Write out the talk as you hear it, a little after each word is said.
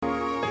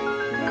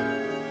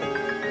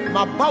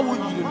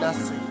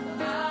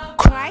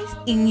Christ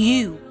in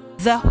you,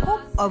 the hope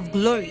of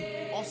glory.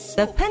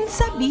 The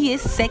Pensa BS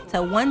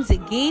sector once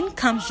again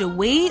comes your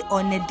way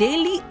on a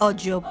daily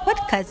audio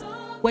podcast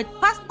with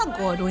Pastor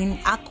Godwin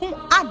Akun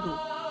Ado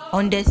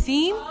on the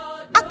theme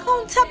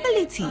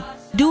accountability.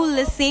 Do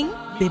listen,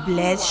 be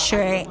blessed,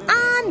 share,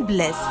 and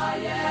bless.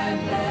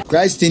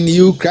 Christ in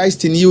you,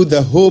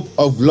 the hope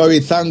of glory.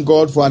 Thank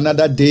God for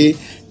another day.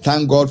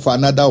 Thank God for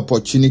another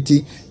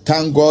opportunity.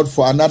 Thank God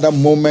for another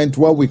moment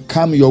where we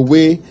come your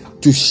way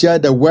to share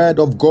the word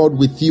of God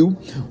with you.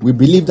 We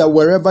believe that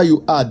wherever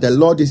you are, the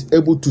Lord is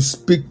able to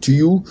speak to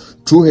you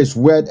through his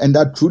word, and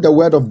that through the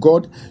word of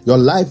God, your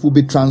life will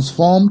be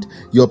transformed,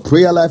 your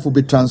prayer life will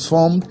be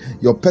transformed,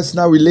 your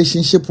personal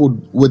relationship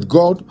with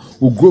God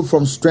will grow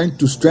from strength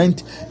to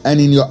strength, and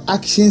in your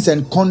actions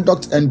and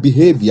conduct and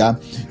behavior,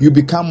 you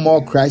become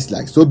more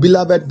Christ-like. So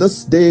beloved,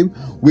 this day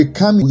we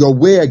come your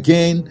way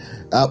again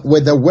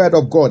with the word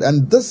of God.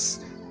 And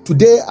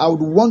today I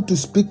would want to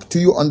speak to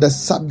you on the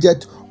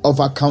subject of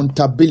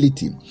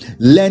accountability,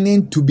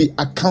 learning to be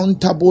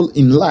accountable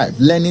in life,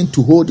 learning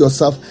to hold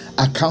yourself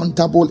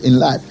accountable in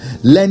life,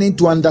 learning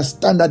to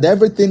understand that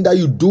everything that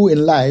you do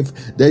in life,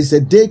 there is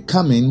a day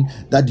coming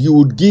that you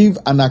would give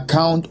an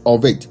account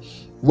of it,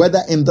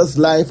 whether in this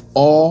life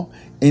or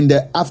in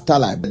the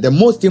afterlife. The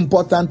most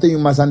important thing you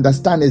must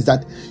understand is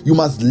that you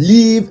must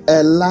live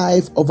a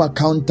life of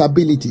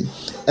accountability,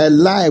 a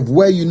life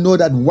where you know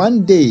that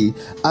one day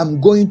I'm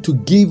going to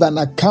give an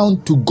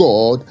account to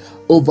God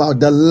over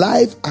the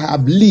life I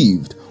have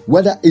lived,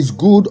 whether it's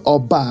good or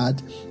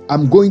bad.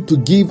 I'm going to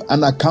give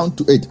an account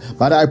to it.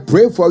 But I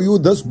pray for you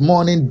this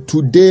morning,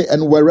 today,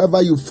 and wherever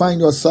you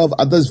find yourself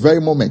at this very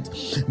moment,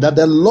 that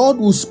the Lord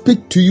will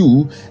speak to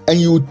you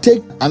and you will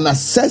take an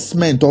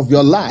assessment of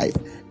your life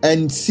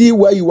and see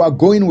where you are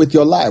going with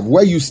your life,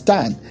 where you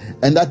stand,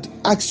 and that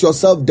ask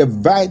yourself the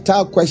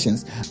vital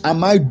questions.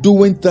 Am I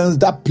doing things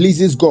that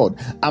pleases God?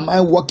 Am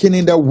I walking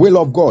in the will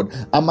of God?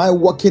 Am I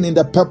walking in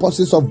the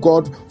purposes of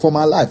God for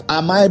my life?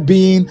 Am I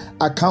being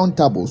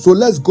accountable? So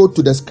let's go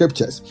to the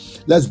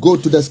scriptures. Let's go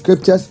to the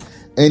scriptures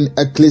in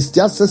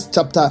Ecclesiastes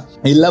chapter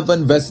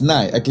 11 verse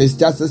 9.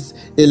 Ecclesiastes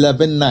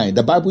 11:9.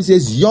 The Bible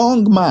says,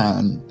 young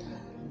man,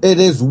 it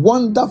is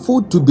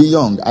wonderful to be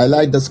young. I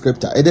like the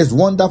scripture. It is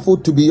wonderful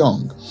to be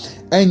young.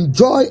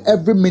 Enjoy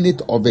every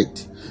minute of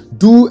it.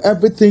 Do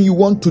everything you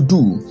want to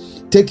do.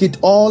 Take it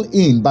all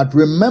in. But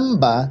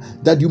remember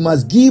that you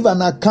must give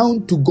an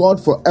account to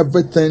God for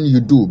everything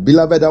you do.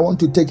 Beloved, I want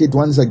to take it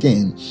once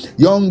again.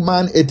 Young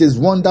man, it is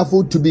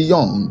wonderful to be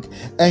young.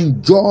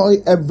 Enjoy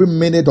every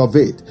minute of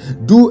it.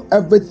 Do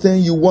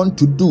everything you want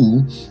to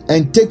do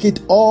and take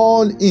it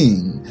all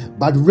in.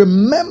 But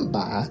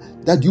remember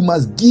that you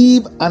must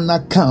give an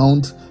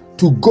account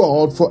to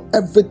God for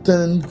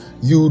everything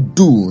you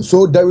do.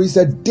 So there is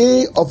a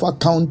day of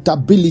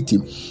accountability.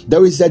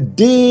 There is a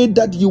day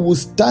that you will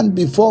stand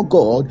before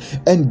God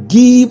and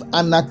give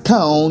an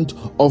account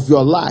of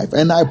your life.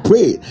 And I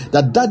pray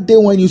that day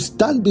when you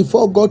stand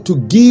before God to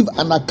give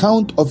an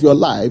account of your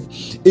life,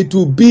 it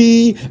will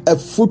be a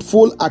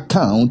fruitful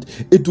account.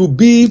 It will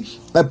be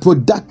a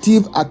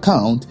productive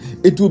account.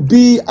 It will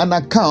be an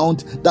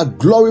account that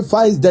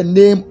glorifies the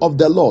name of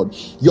the Lord.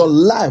 Your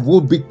life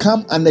will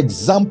become an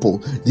example.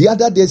 The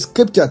other day,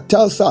 scripture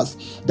tells us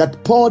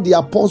that Paul the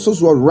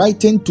apostles were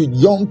writing to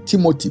young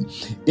Timothy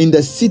in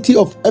the city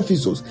of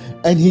Ephesus,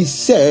 and he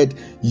said,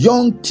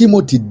 young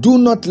Timothy, do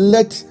not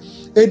let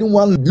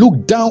anyone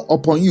look down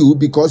upon you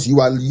because you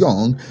are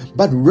young,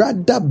 but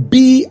rather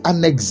be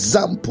an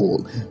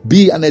example.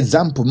 Be an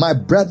example. My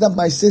brother,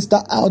 my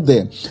sister out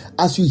there,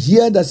 as you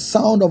hear the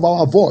sound of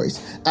our voice,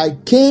 I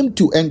came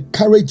to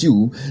encourage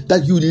you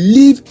that you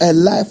live a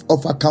life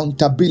of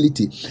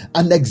accountability,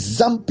 an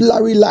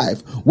exemplary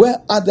life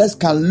where others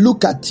can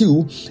look at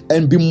you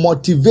and be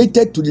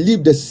motivated to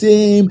live the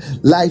same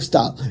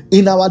lifestyle.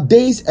 In our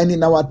days and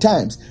in our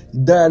times,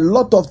 there are a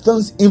lot of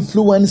things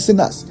influencing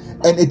us,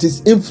 and it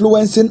is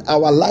influencing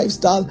our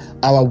lifestyle,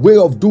 our way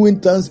of doing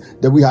things.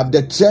 That we have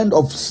the trend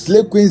of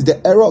slave queens,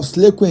 the era of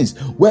slave queens,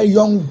 where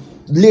young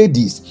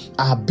ladies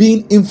are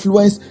being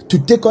influenced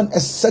to take on a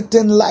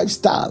certain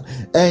lifestyle,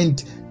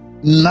 and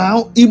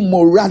now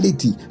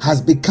immorality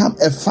has become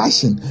a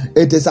fashion.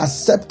 It is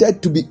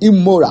accepted to be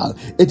immoral.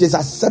 It is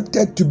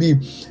accepted to be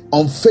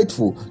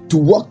unfaithful, to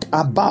walk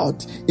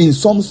about in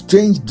some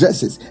strange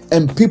dresses,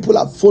 and people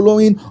are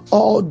following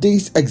all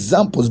these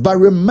examples. But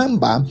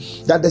remember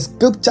that the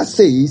scripture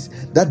says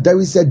that there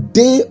is a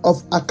day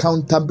of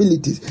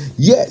accountability.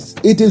 Yes,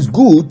 it is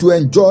good to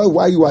enjoy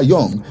while you are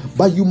young,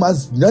 but you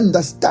must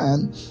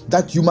understand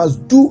that you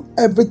must do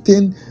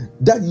everything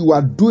that you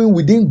are doing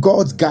within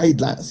God's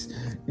guidelines,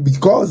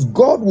 because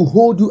God will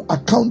hold you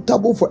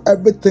accountable for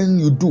everything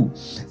you do,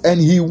 and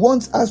He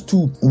wants us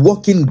to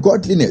walk in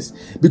godliness,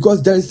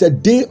 because there is a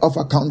day of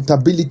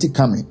accountability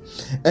coming.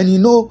 And you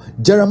know,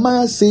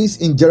 Jeremiah says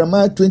in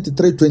Jeremiah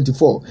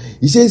 23:24,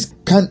 he says,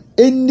 can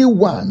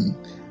anyone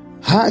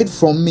hide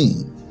from me?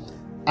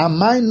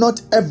 Am I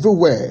not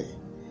everywhere?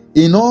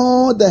 In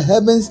all the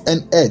heavens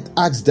and earth,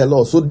 asks the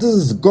Lord. So this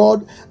is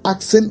God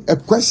asking a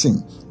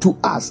question to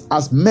us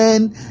as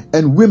men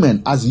and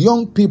women, as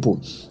young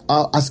people,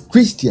 as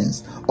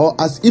Christians, or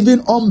as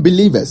even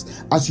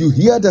unbelievers, as you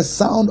hear the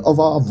sound of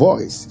our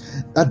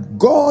voice, that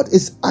God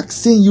is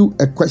asking you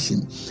a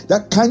question,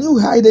 that can you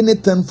hide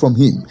anything from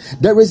him?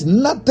 There is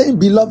nothing,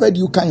 beloved,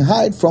 you can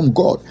hide from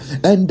God.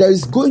 And there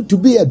is going to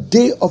be a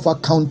day of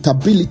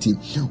accountability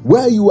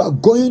where you are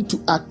going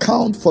to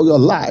account for your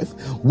life,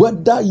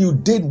 whether you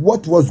did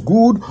what was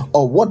good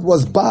or what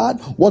was bad,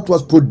 what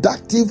was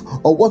productive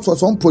or what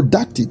was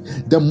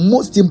unproductive. The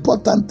most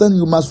important thing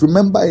you must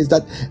remember is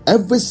that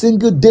every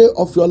single day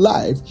of your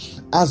life,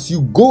 as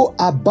you go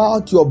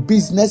about your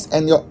business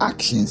and your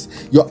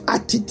actions, your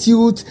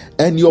attitudes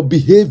and your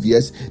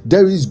behaviors,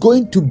 there is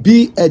going to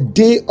be a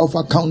day of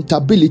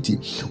accountability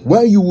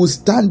where you will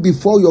stand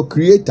before your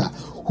Creator,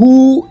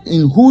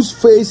 in whose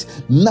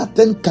face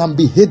nothing can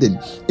be hidden,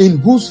 in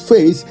whose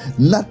face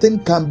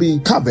nothing can be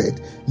covered.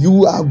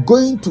 You are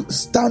going to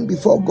stand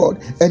before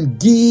God and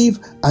give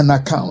an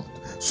account.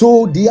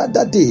 So the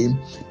other day,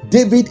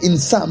 David in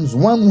Psalms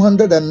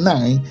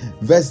 109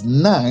 verse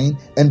 9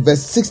 and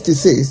verse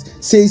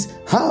 66 says,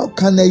 how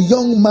can a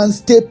young man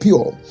stay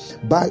pure?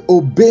 By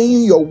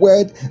obeying your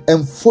word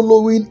and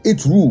following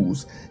its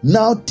rules.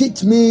 Now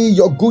teach me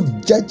your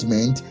good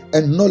judgment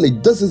and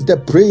knowledge. This is the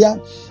prayer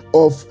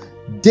of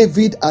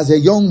David as a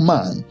young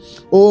man.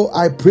 Oh,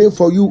 I pray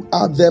for you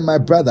out there, my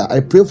brother. I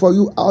pray for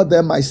you out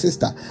there, my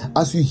sister.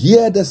 As you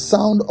hear the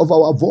sound of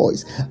our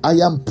voice, I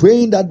am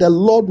praying that the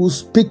Lord will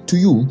speak to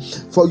you,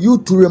 for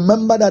you to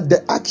remember that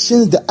the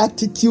actions, the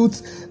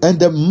attitudes, and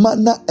the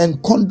manner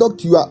and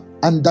conduct you are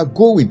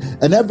undergoing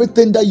and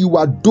everything that you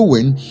are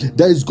doing,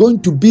 there is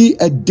going to be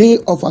a day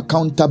of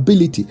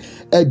accountability,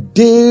 a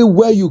day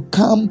where you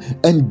come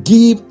and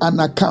give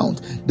an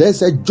account.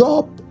 There's a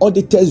job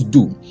auditors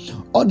do.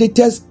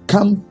 Auditors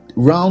come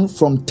round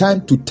from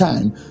time to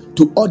time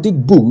to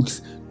audit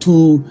books,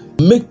 to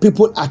make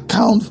people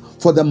account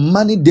for the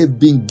money they've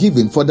been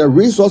given, for the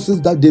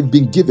resources that they've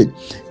been given.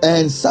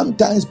 And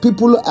sometimes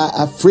people are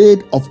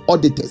afraid of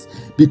auditors,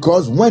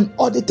 because when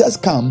auditors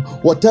come,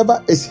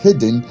 whatever is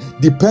hidden,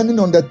 depending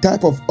on the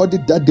type of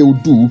audit that they will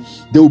do,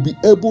 they will be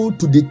able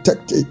to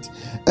detect it.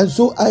 And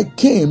so I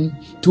came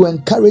to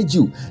encourage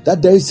you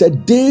that there is a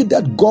day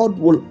that God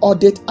will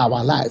audit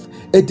our life.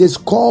 It is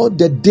called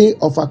the day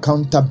of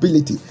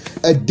accountability.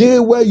 A day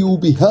where you will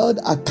be held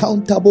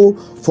accountable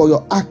for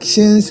your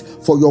actions,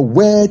 for your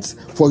words,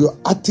 for your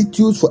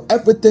attitudes, for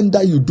everything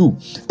that you do.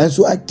 And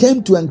so I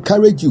came to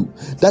encourage you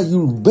that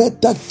you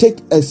better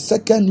take a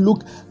second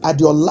look at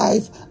your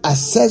life,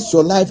 assess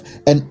your life,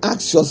 and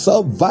ask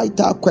yourself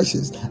vital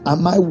questions.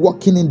 Am I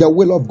walking in the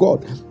will of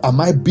God? Am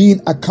I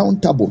being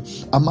accountable?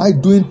 Am I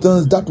doing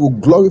things that will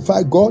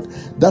glorify God,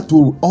 that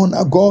will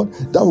honor God,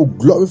 that will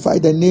glorify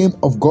the name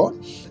of God?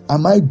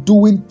 Am I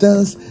doing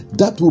things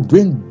that will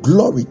bring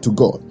glory to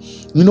God?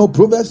 You know,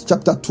 Proverbs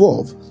chapter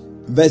 12,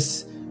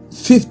 verse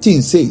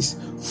 15 says,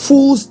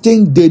 fools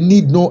think they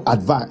need no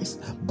advice,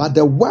 but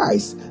the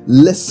wise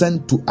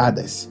listen to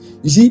others.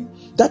 You see,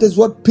 that is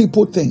what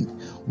people think.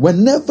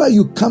 Whenever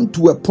you come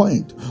to a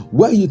point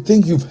where you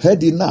think you've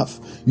heard enough,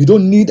 you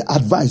don't need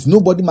advice.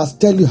 Nobody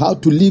must tell you how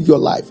to live your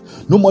life.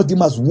 Nobody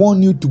must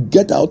warn you to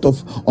get out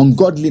of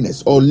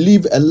ungodliness or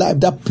live a life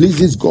that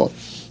pleases God.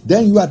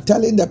 Then you are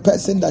telling the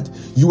person that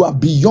you are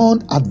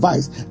beyond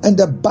advice. And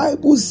the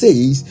Bible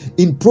says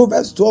in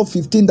Proverbs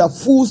 12:15 that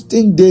fools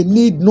think they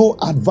need no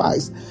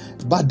advice,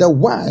 but the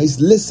wise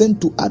listen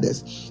to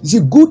others. You see,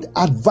 good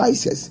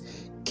advices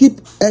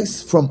keep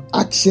us from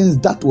actions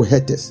that will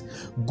hurt us.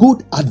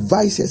 Good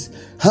advices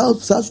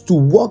helps us to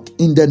walk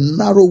in the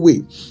narrow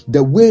way,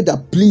 the way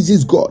that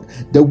pleases God,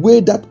 the way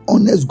that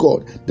honors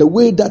God, the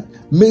way that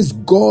makes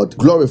God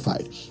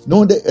glorified.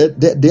 Now,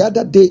 the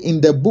other day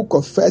in the book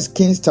of 1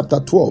 Kings chapter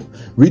 12,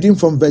 reading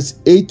from verse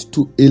 8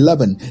 to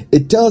 11,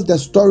 it tells the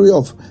story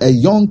of a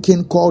young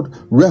king called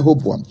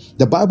Rehoboam.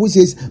 The Bible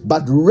says,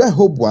 but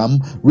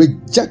Rehoboam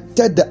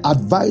rejected the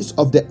advice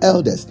of the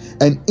elders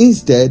and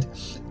instead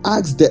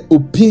asked the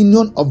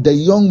opinion of the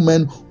young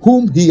men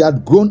whom he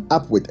had grown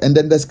up with. And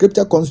then the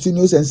scripture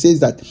continues and says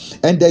that,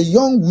 and the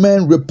young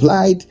men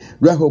replied,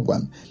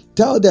 Rehoboam,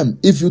 tell them,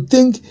 if you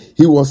think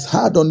he was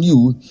hard on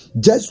you,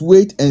 just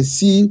wait and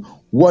see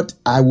what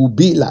I will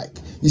be like.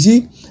 You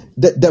see,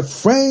 the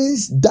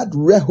friends that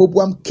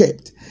Rehoboam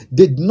kept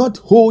did not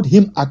hold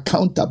him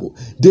accountable.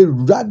 They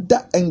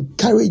rather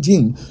encouraged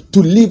him to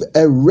live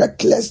a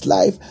reckless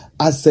life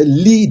as a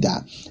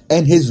leader,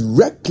 and his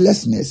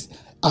recklessness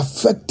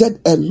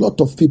affected a lot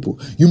of people.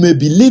 You may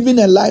be living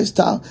a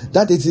lifestyle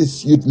that it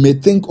is, you may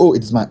think, oh,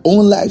 it's my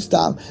own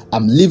lifestyle.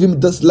 I'm living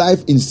this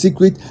life in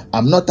secret.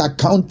 I'm not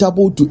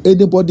accountable to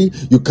anybody.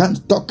 You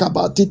can't talk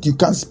about it. You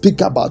can't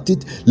speak about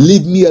it.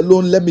 Leave me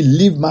alone. Let me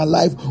live my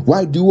life.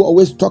 Why do you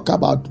always talk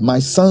about my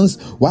sons?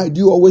 Why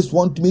do you always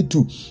want me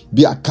to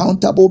be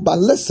accountable? But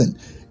listen,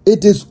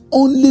 it is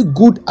only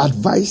good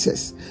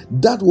advices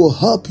that will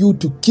help you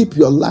to keep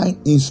your line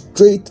in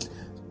straight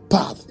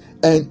path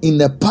and in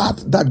a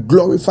path that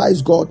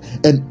glorifies God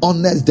and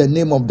honors the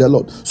name of the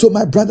Lord. So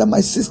my brother,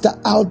 my sister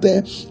out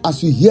there,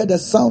 as you hear the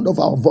sound of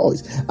our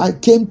voice, I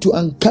came to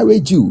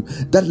encourage you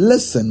that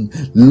listen,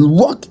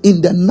 walk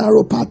in the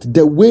narrow path,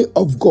 the way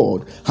of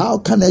God. How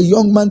can a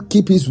young man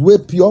keep his way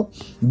pure?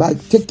 By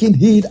taking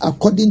heed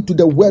according to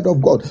the word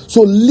of God.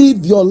 So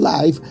live your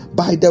life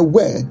by the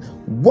word.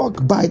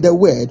 Walk by the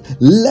word.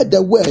 Let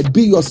the word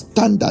be your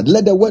standard.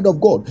 Let the word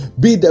of God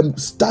be the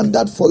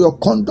standard for your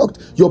conduct,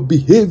 your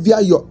behavior,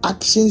 your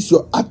actions,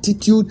 your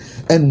attitude.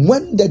 And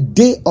when the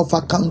day of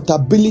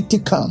accountability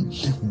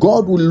comes,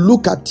 God will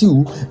look at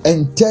you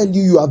and tell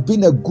you, you have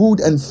been a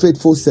good and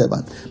faithful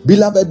servant.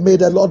 Beloved, may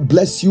the Lord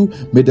bless you.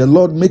 May the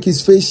Lord make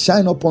his face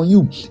shine upon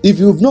you. If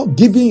you've not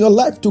given your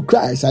life to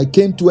Christ, I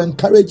came to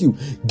encourage you.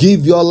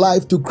 Give your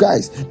life to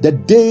Christ. The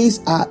days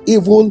are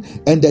evil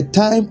and the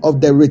time of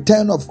the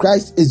return of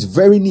Christ is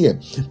very near.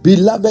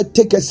 Beloved,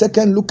 take a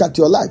second look at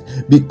your life,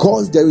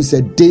 because there is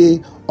a day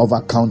of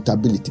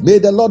accountability. May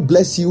the Lord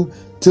bless you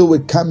till we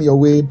come your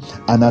way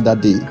another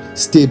day.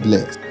 Stay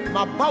blessed.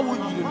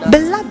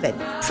 Beloved,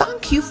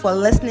 thank you for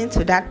listening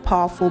to that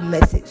powerful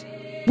message.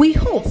 We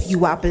hope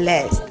you are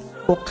blessed.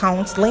 For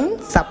counseling,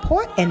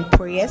 support, and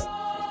prayers,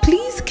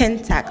 please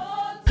contact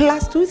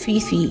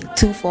 +233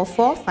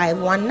 244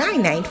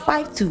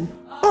 519952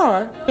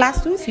 or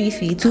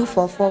 +233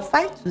 244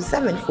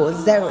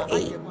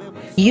 527408.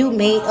 You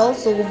may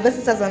also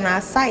visit us on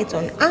our site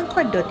on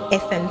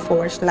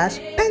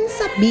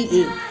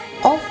anchor.fm/PensaBA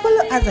or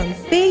follow us on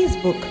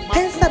Facebook,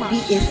 Pensa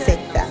BA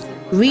Sector.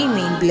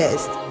 Remain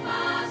blessed.